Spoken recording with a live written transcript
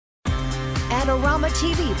Panorama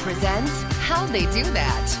TV presents How They Do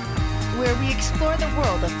That, where we explore the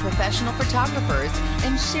world of professional photographers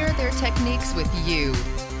and share their techniques with you.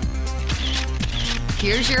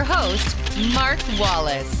 Here's your host, Mark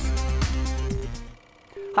Wallace.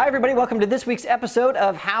 Hi everybody, welcome to this week's episode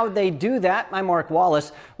of How They Do That. I'm Mark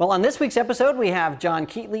Wallace. Well, on this week's episode we have John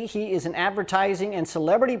Keatley. He is an advertising and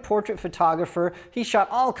celebrity portrait photographer. He shot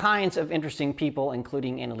all kinds of interesting people,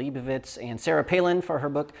 including Anna Leibovitz and Sarah Palin for her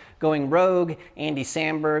book Going Rogue, Andy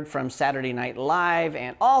Samberg from Saturday Night Live,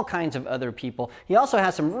 and all kinds of other people. He also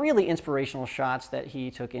has some really inspirational shots that he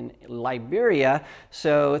took in Liberia.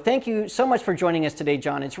 So thank you so much for joining us today,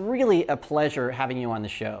 John. It's really a pleasure having you on the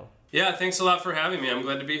show. Yeah, thanks a lot for having me. I'm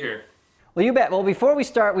glad to be here. Well, you bet. Well, before we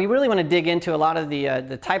start, we really want to dig into a lot of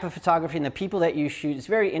the type of photography and the people that you shoot. It's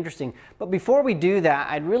very interesting. But before we do that,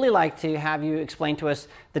 I'd really like to have you explain to us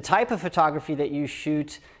the type of photography that you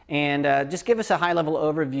shoot and just give us a high-level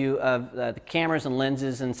overview of the cameras and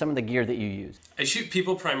lenses and some of the gear that you use. I shoot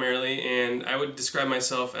people primarily, and I would describe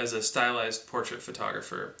myself as a stylized portrait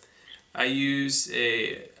photographer. I use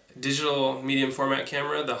a digital medium format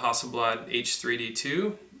camera, the Hasselblad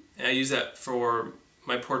H3D2. I use that for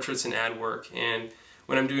my portraits and ad work, and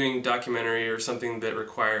when I'm doing documentary or something that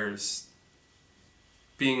requires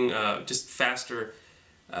being just faster,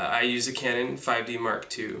 I use a Canon 5D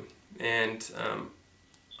Mark II. And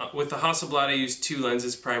with the Hasselblad I use two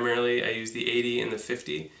lenses primarily. I use the 80 and the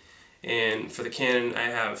 50, and for the Canon I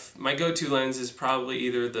have, my go-to lens is probably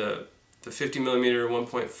either the 50mm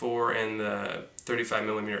 1.4 and the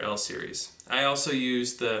 35mm L series. I also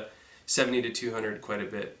use the 70 to 200 quite a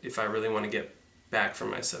bit if I really want to get back from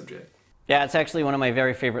my subject. Yeah, it's actually one of my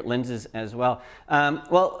very favorite lenses as well.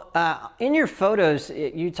 In your photos,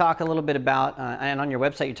 you talk a little bit about, and on your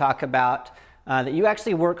website you talk about that you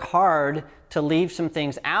actually work hard to leave some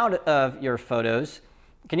things out of your photos.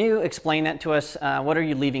 Can you explain that to us? What are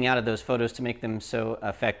you leaving out of those photos to make them so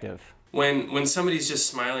effective? When somebody's just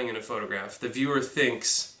smiling in a photograph, the viewer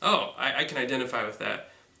thinks, oh, I can identify with that.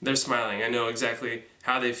 They're smiling. I know exactly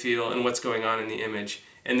how they feel and what's going on in the image,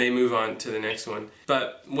 and they move on to the next one.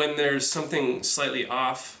 But when there's something slightly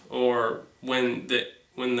off, or when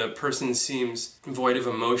the person seems void of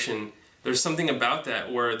emotion, there's something about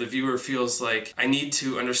that where the viewer feels like, I need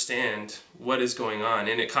to understand what is going on,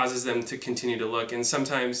 and it causes them to continue to look. And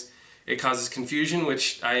sometimes it causes confusion,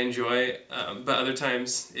 which I enjoy, but other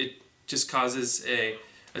times it just causes a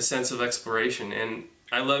sense of exploration. And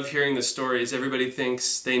I love hearing the stories. Everybody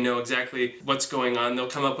thinks they know exactly what's going on. They'll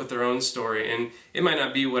come up with their own story, and it might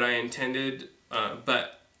not be what I intended,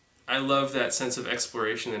 but I love that sense of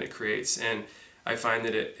exploration that it creates, and I find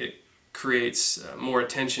that it creates more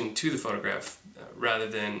attention to the photograph rather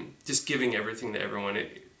than just giving everything to everyone.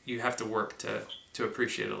 You have to work to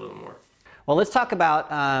appreciate it a little more. Well, let's talk about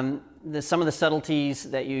some of the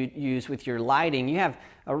subtleties that you use with your lighting. You have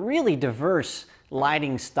a really diverse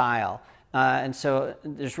lighting style. And so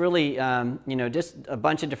there's really, just a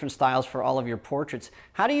bunch of different styles for all of your portraits.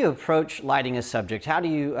 How do you approach lighting a subject? How do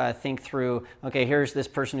you think through, okay, here's this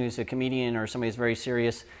person who's a comedian or somebody who's very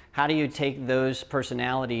serious. How do you take those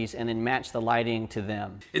personalities and then match the lighting to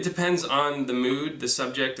them? It depends on the mood, the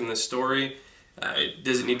subject, and the story.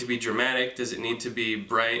 Does it need to be dramatic? Does it need to be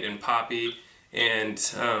bright and poppy? And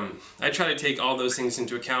I try to take all those things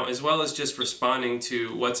into account, as well as just responding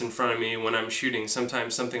to what's in front of me when I'm shooting.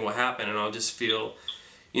 Sometimes something will happen and I'll just feel,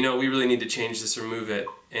 we really need to change this or move it.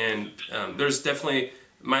 And there's definitely,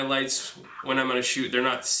 my lights, when I'm on a shoot, they're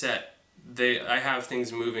not set. I have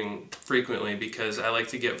things moving frequently because I like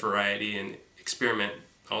to get variety and experiment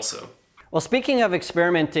also. Well, speaking of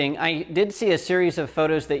experimenting, I did see a series of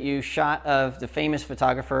photos that you shot of the famous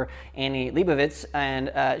photographer Annie Leibovitz,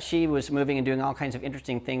 and she was moving and doing all kinds of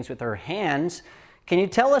interesting things with her hands. Can you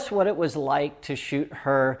tell us what it was like to shoot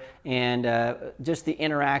her and just the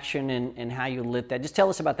interaction and how you lit that? Just tell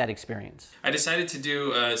us about that experience. I decided to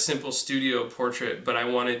do a simple studio portrait, but I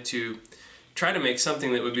wanted to try to make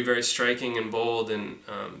something that would be very striking and bold and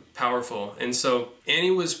powerful. And so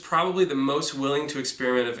Annie was probably the most willing to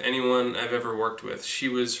experiment of anyone I've ever worked with. She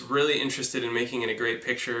was really interested in making it a great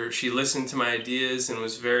picture. She listened to my ideas and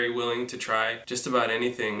was very willing to try just about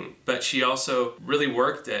anything. But she also really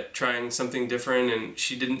worked at trying something different, and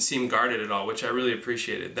she didn't seem guarded at all, which I really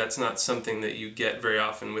appreciated. That's not something that you get very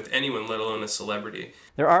often with anyone, let alone a celebrity.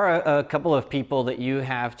 There are a couple of people that you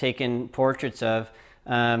have taken portraits of.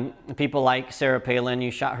 People like Sarah Palin, you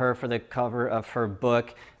shot her for the cover of her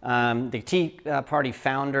book. The Tea Party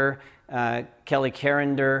founder, Kelly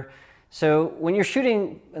Carrender. So when you're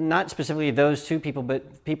shooting, not specifically those two people,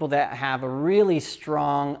 but people that have a really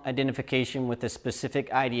strong identification with a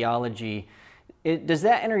specific ideology, Does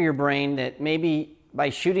that enter your brain that maybe by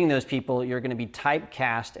shooting those people, you're going to be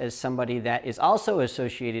typecast as somebody that is also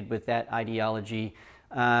associated with that ideology?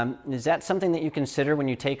 Is that something that you consider when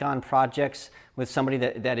you take on projects with somebody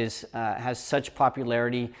that has such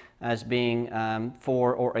popularity as being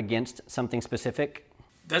for or against something specific?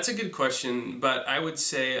 That's a good question, but I would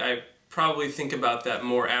say I probably think about that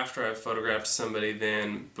more after I've photographed somebody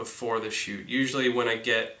than before the shoot. Usually when I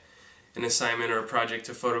get an assignment or a project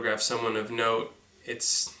to photograph someone of note,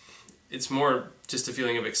 it's more just a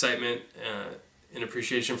feeling of excitement and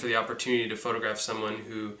appreciation for the opportunity to photograph someone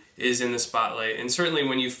who is in the spotlight. And certainly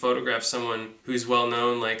when you photograph someone who's well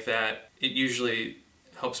known like that, it usually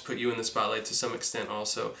helps put you in the spotlight to some extent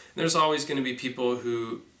also. And there's always going to be people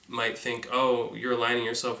who might think, oh, you're aligning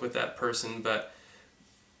yourself with that person, but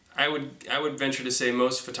I would venture to say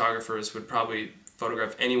most photographers would probably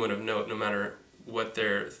photograph anyone of note, no matter what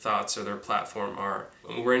their thoughts or their platform are.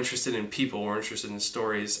 We're interested in people, we're interested in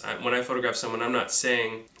stories. When I photograph someone, I'm not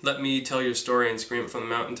saying, let me tell your story and scream it from the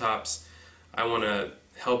mountaintops. I want to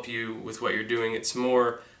help you with what you're doing. It's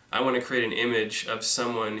more, I want to create an image of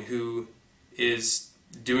someone who is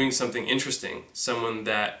doing something interesting, someone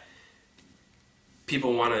that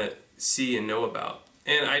people want to see and know about.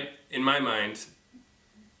 And in my mind,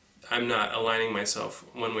 I'm not aligning myself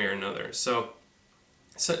one way or another. So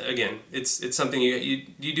again, it's something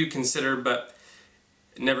you do consider, but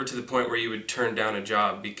never to the point where you would turn down a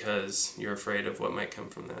job because you're afraid of what might come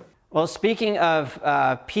from that. Well, speaking of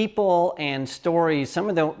people and stories, some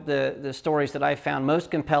of the stories that I found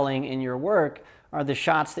most compelling in your work are the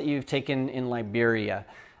shots that you've taken in Liberia.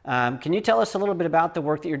 Can you tell us a little bit about the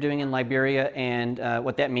work that you're doing in Liberia and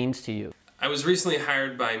what that means to you? I was recently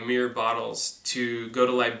hired by Mere Bottles to go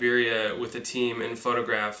to Liberia with a team and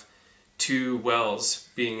photograph 2 wells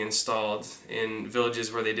being installed in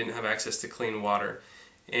villages where they didn't have access to clean water.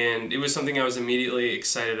 And it was something I was immediately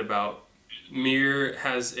excited about. Mere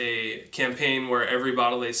has a campaign where every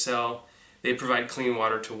bottle they sell, they provide clean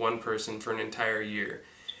water to 1 person for an entire year.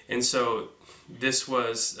 And so this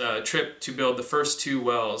was a trip to build the first 2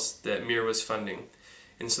 wells that Mere was funding.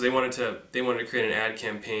 And so they wanted to create an ad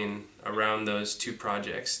campaign around those 2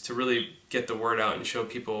 projects to really get the word out and show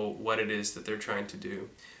people what it is that they're trying to do.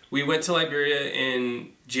 We went to Liberia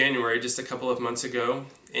in January, just a couple of months ago,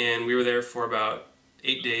 and we were there for about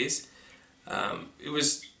 8 days. It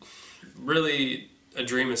was really a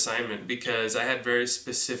dream assignment because I had very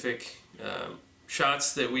specific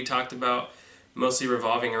shots that we talked about, mostly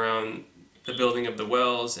revolving around the building of the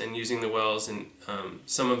wells and using the wells and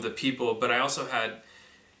some of the people, but I also had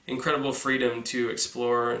incredible freedom to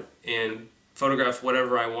explore and photograph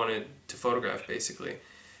whatever I wanted to photograph, basically.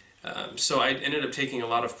 So I ended up taking a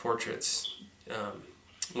lot of portraits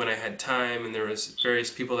when I had time, and there was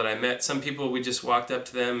various people that I met. Some people we just walked up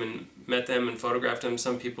to them and met them and photographed them.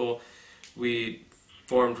 Some people we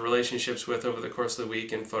formed relationships with over the course of the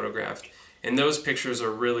week and photographed. And those pictures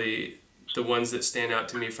are really the ones that stand out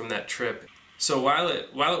to me from that trip. So while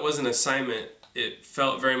it was an assignment, it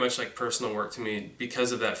felt very much like personal work to me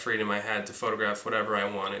because of that freedom I had to photograph whatever I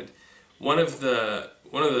wanted. One of the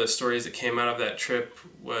stories that came out of that trip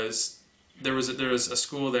was there was a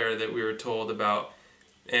school there that we were told about,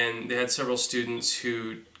 and they had several students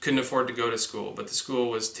who couldn't afford to go to school, but the school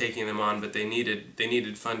was taking them on, but they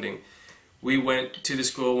needed funding. We went to the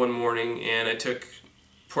school one morning and I took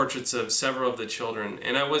portraits of several of the children,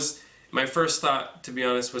 and my first thought, to be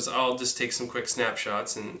honest, was I'll just take some quick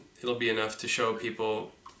snapshots and it'll be enough to show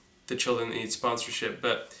people the children that need sponsorship.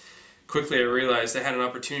 But quickly I realized I had an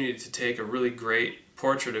opportunity to take a really great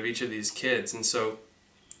portrait of each of these kids, and so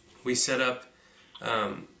we set up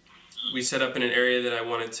in an area that I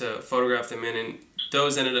wanted to photograph them in, and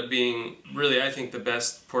those ended up being really, I think, the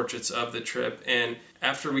best portraits of the trip. And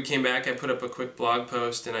after we came back, I put up a quick blog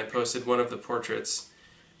post and I posted one of the portraits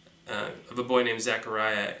of a boy named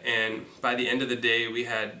Zachariah, and by the end of the day we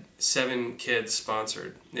had 7 kids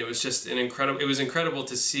sponsored. It was just incredible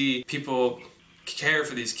to see people care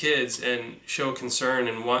for these kids and show concern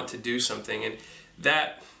and want to do something, and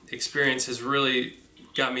that experience has really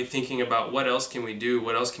got me thinking about what else can we do,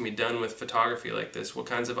 what else can be done with photography like this, what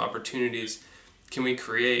kinds of opportunities can we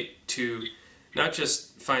create to not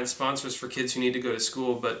just find sponsors for kids who need to go to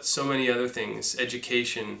school, but so many other things,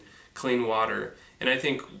 education, clean water. And I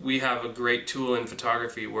think we have a great tool in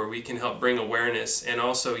photography where we can help bring awareness and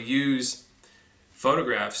also use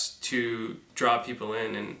photographs to draw people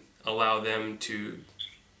in and allow them to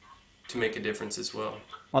make a difference as well.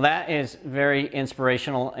 Well, that is very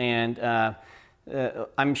inspirational, and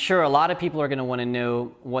I'm sure a lot of people are going to want to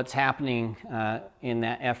know what's happening in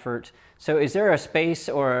that effort. So is there a space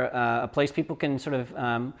or a place people can sort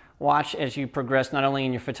of watch as you progress, not only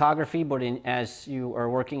in your photography, but as you are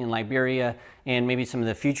working in Liberia and maybe some of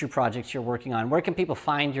the future projects you're working on? Where can people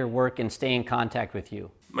find your work and stay in contact with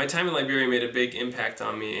you? My time in Liberia made a big impact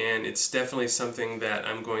on me, and it's definitely something that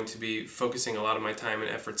I'm going to be focusing a lot of my time and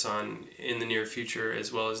efforts on in the near future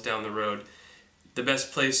as well as down the road. The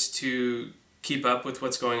best place to keep up with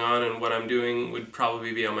what's going on and what I'm doing would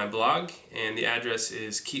probably be on my blog, and the address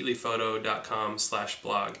is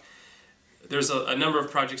keatleyphoto.com/blog. There's a number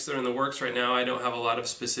of projects that are in the works right now. I don't have a lot of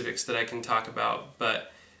specifics that I can talk about,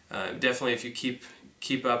 but definitely if you keep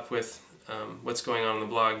up with what's going on the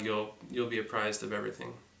blog, you'll be apprised of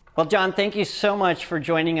everything. Well, John, thank you so much for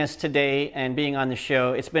joining us today and being on the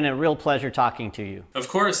show. It's been a real pleasure talking to you. Of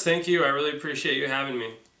course, thank you. I really appreciate you having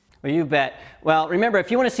me. Well, you bet. Well, remember,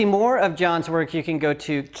 if you want to see more of John's work, you can go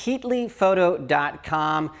to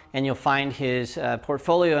keatleyphoto.com and you'll find his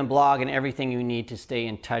portfolio and blog and everything you need to stay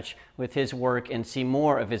in touch with his work and see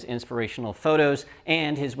more of his inspirational photos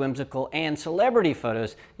and his whimsical and celebrity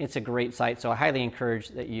photos. It's a great site, so I highly encourage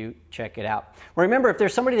that you check it out. Well, remember, if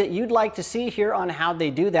there's somebody that you'd like to see here on How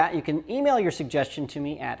They Do That, you can email your suggestion to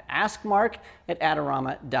me at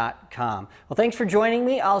askmark@adorama.com. Well, thanks for joining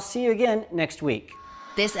me. I'll see you again next week.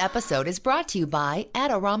 This episode is brought to you by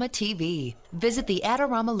Adorama TV. Visit the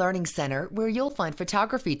Adorama Learning Center where you'll find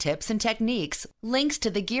photography tips and techniques, links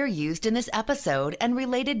to the gear used in this episode, and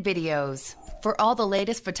related videos. For all the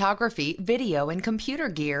latest photography, video, and computer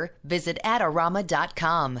gear, visit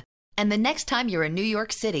adorama.com. And the next time you're in New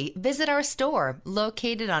York City, visit our store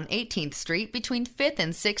located on 18th Street between 5th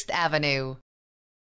and 6th Avenue.